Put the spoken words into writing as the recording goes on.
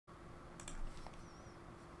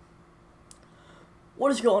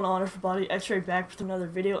What is going on, everybody? X-Ray back with another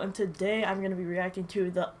video, and today I'm going to be reacting to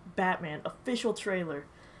the Batman official trailer.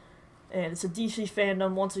 And it's a DC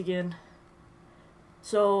FanDome once again.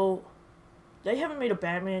 So, they haven't made a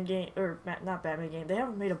Batman game, or not Batman game, they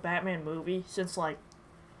haven't made a Batman movie since, like,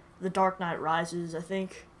 The Dark Knight Rises, I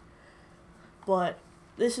think. But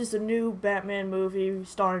this is the new Batman movie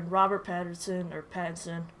starring Robert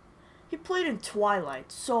Pattinson. He played in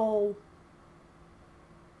Twilight, so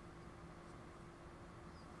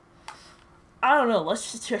I don't know,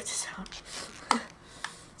 let's just check this out.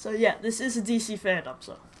 So yeah, this is a DC FanDome,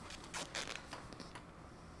 so.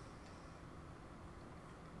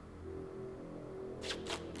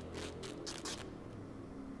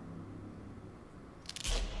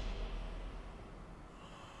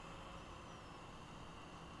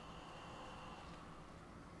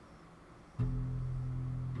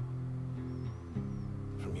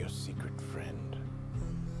 From your secret friend.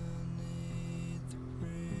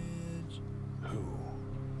 Who?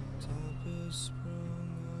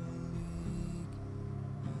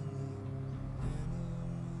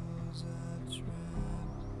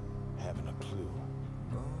 Haven't a clue.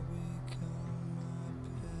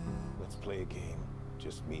 Let's play a game.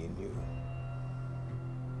 Just me and you.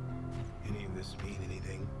 Any of this mean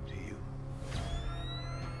anything to you?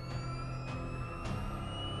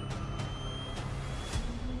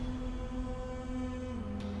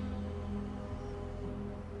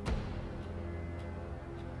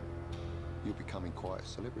 You're becoming quite a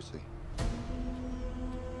celebrity.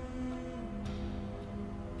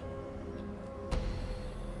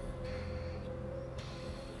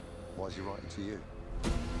 Why is he writing to you?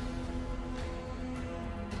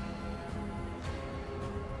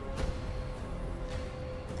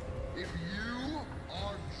 If you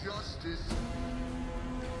are justice,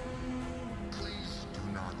 please do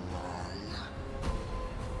not lie.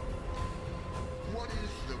 What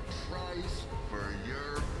is the price for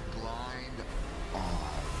your blind eye?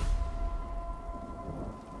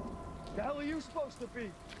 The hell are you supposed to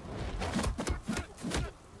be?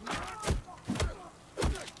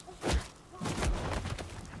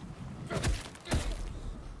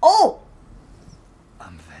 Oh!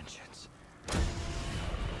 I'm vengeance.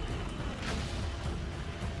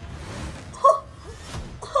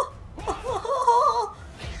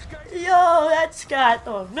 Yo, that's got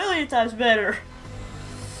a million times better.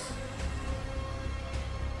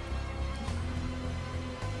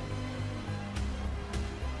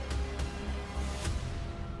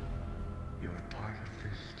 You're part of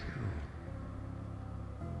this too.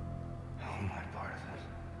 How am I part of it?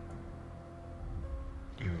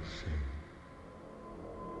 You'll see.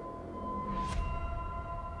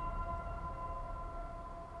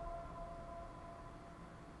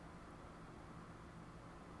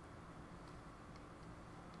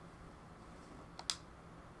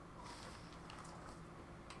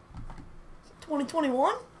 It's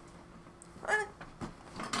 2021?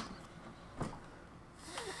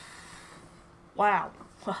 Wow.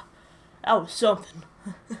 That was something.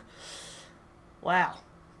 Wow.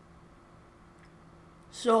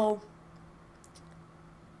 So,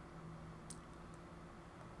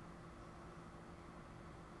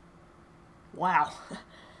 wow.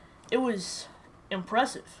 It was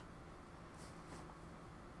impressive.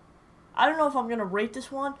 I don't know if I'm gonna rate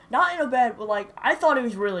this one. Not in a bad, but like, I thought it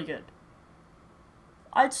was really good.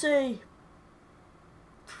 I'd say,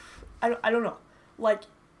 I don't know. Like,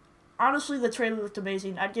 honestly, the trailer looked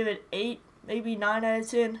amazing. I'd give it 8, maybe 9 out of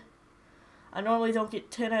 10. I normally don't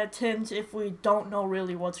get 10 out of 10s if we don't know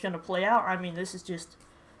really what's going to play out. I mean, this is just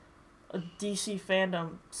a DC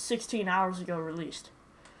FanDome 16 hours ago released.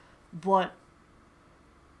 But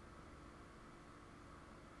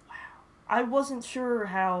I wasn't sure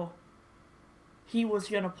how he was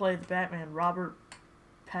going to play the Batman. Robert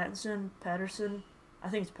Pattinson? I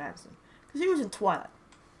think it's Pattinson. Because he was in Twilight.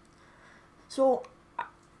 So,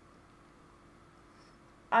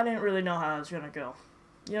 I didn't really know how it was going to go.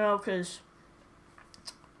 You know, because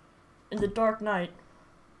in The Dark Knight,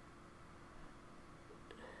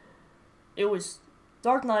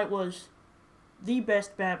 Dark Knight was the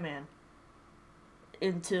best Batman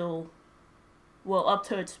until, well, up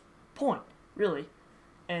to its point, really.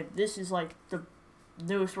 And this is like the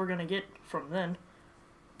newest we're going to get from then.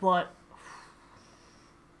 But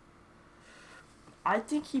I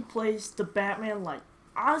think he plays the Batman like,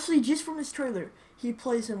 honestly, just from this trailer, he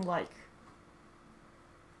plays him like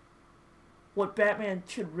what Batman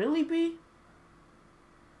should really be.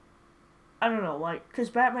 I don't know, like,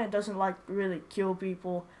 because Batman doesn't like really kill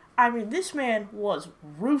people. I mean, this man was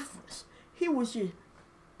ruthless. He was just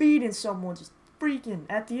beating someone, just freaking,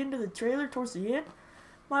 at the end of the trailer, towards the end,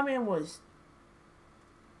 my man was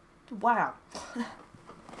wow.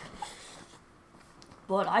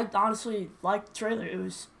 But I honestly liked the trailer. It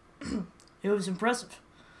was it was impressive.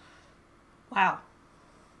 Wow.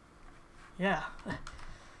 Yeah.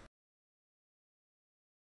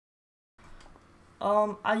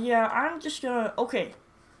 Yeah, I'm just gonna, okay.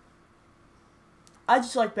 I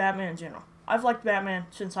just like Batman in general. I've liked Batman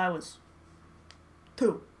since I was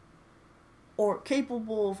 2. Or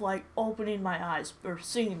capable of, like, opening my eyes or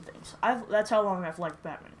seeing things. That's how long I've liked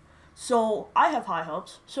Batman. So, I have high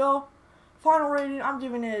hopes. So, final rating, I'm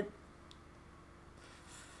giving it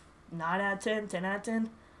 9 out of 10, 10 out of 10.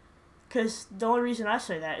 Because the only reason I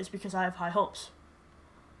say that is because I have high hopes.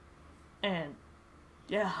 And,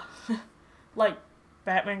 yeah. Like,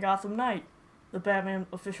 Batman Gotham Knight, the Batman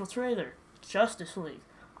official trailer, Justice League.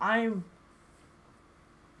 I'm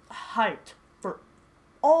hyped for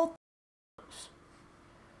all those.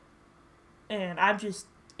 And I'm just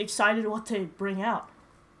excited what they bring out.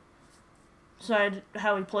 Excited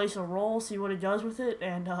how he plays a role, see what he does with it,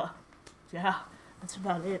 and, yeah, that's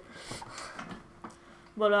about it.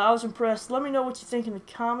 But I was impressed. Let me know what you think in the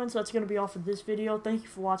comments. That's going to be all for this video. Thank you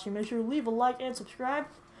for watching. Make sure to leave a like and subscribe,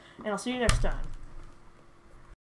 and I'll see you next time.